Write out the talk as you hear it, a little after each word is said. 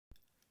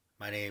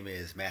My name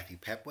is Matthew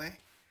Pettway,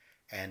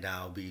 and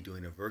I'll be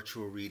doing a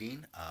virtual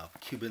reading of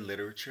Cuban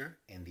Literature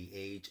in the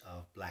Age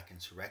of Black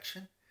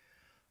Insurrection.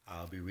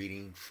 I'll be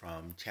reading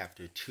from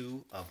chapter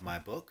 2 of my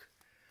book,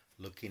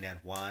 looking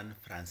at Juan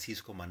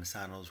Francisco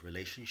Manzano's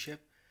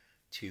relationship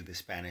to the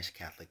Spanish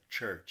Catholic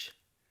Church.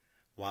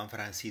 Juan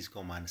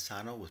Francisco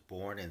Manzano was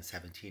born in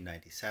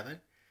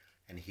 1797,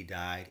 and he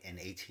died in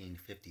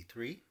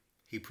 1853.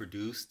 He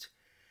produced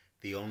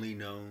the only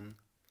known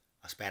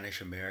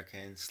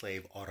Spanish-American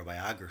slave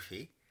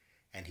autobiography,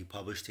 and he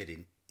published it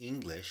in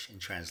English in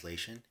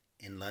translation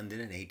in London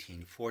in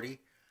 1840,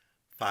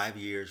 5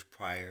 years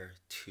prior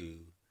to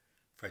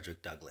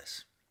Frederick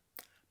Douglass.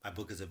 My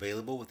book is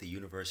available with the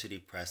University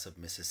Press of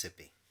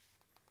Mississippi.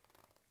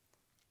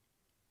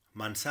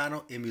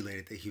 Manzano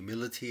emulated the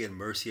humility and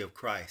mercy of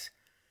Christ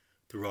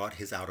throughout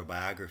his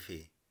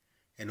autobiography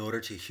in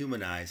order to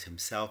humanize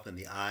himself in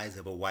the eyes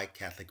of a white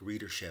Catholic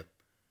readership.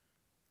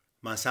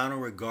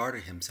 Manzano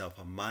regarded himself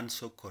a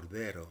manso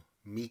cordero,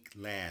 meek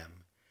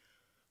lamb,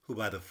 who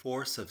by the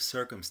force of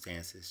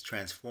circumstances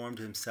transformed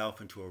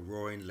himself into a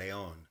roaring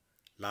leon,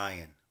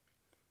 lion.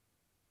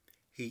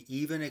 He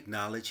even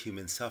acknowledged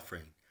human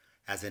suffering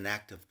as an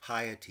act of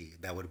piety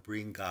that would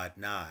bring God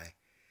nigh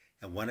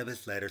in one of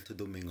his letters to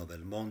Domingo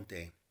del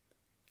Monte.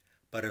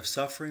 But if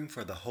suffering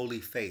for the holy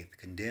faith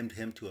condemned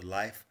him to a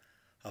life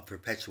of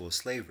perpetual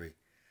slavery,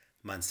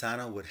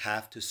 Manzano would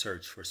have to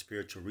search for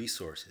spiritual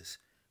resources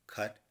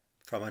cut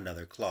from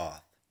another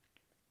cloth.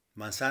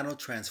 Manzano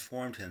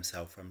transformed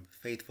himself from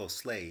faithful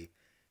slave,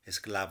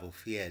 esclavo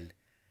fiel,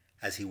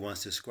 as he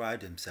once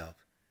described himself,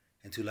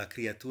 into la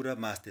criatura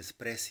más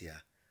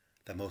desprecia,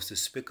 the most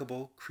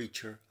despicable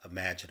creature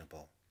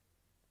imaginable.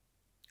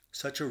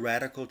 Such a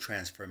radical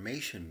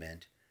transformation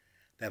meant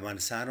that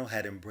Manzano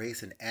had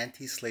embraced an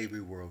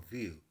anti-slavery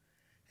worldview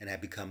and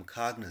had become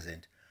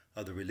cognizant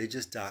of the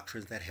religious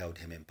doctrines that held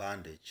him in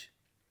bondage.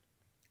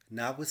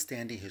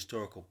 Notwithstanding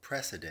historical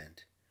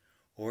precedent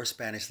or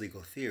Spanish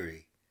legal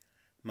theory,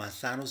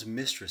 Manzano's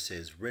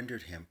mistresses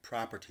rendered him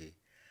property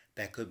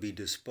that could be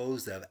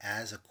disposed of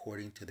as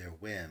according to their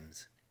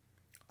whims.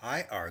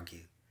 I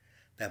argue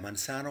that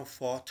Manzano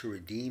fought to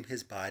redeem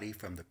his body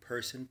from the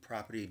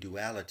person-property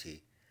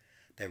duality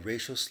that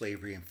racial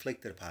slavery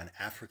inflicted upon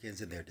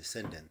Africans and their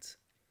descendants.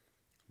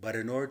 But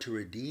in order to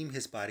redeem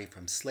his body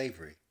from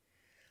slavery,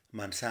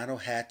 Manzano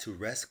had to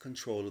wrest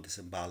control of the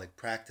symbolic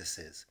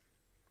practices,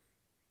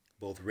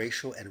 both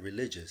racial and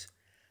religious,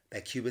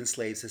 that Cuban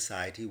slave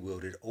society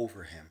wielded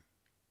over him.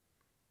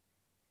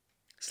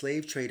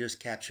 Slave traders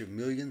captured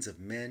millions of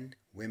men,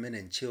 women,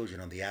 and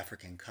children on the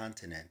African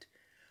continent,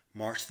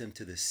 marched them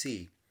to the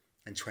sea,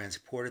 and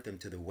transported them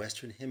to the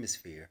Western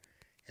Hemisphere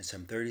in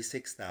some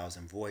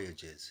 36,000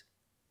 voyages.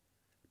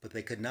 But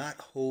they could not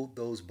hold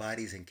those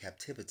bodies in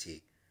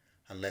captivity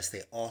unless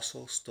they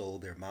also stole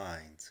their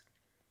minds.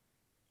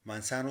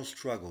 Manzano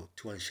struggled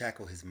to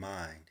unshackle his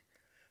mind,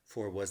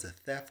 for it was the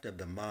theft of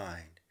the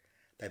mind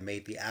that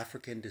made the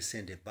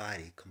African-descended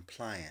body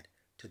compliant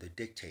to the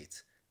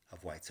dictates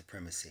of white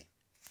supremacy.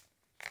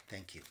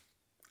 Thank you.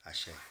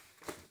 Ashe.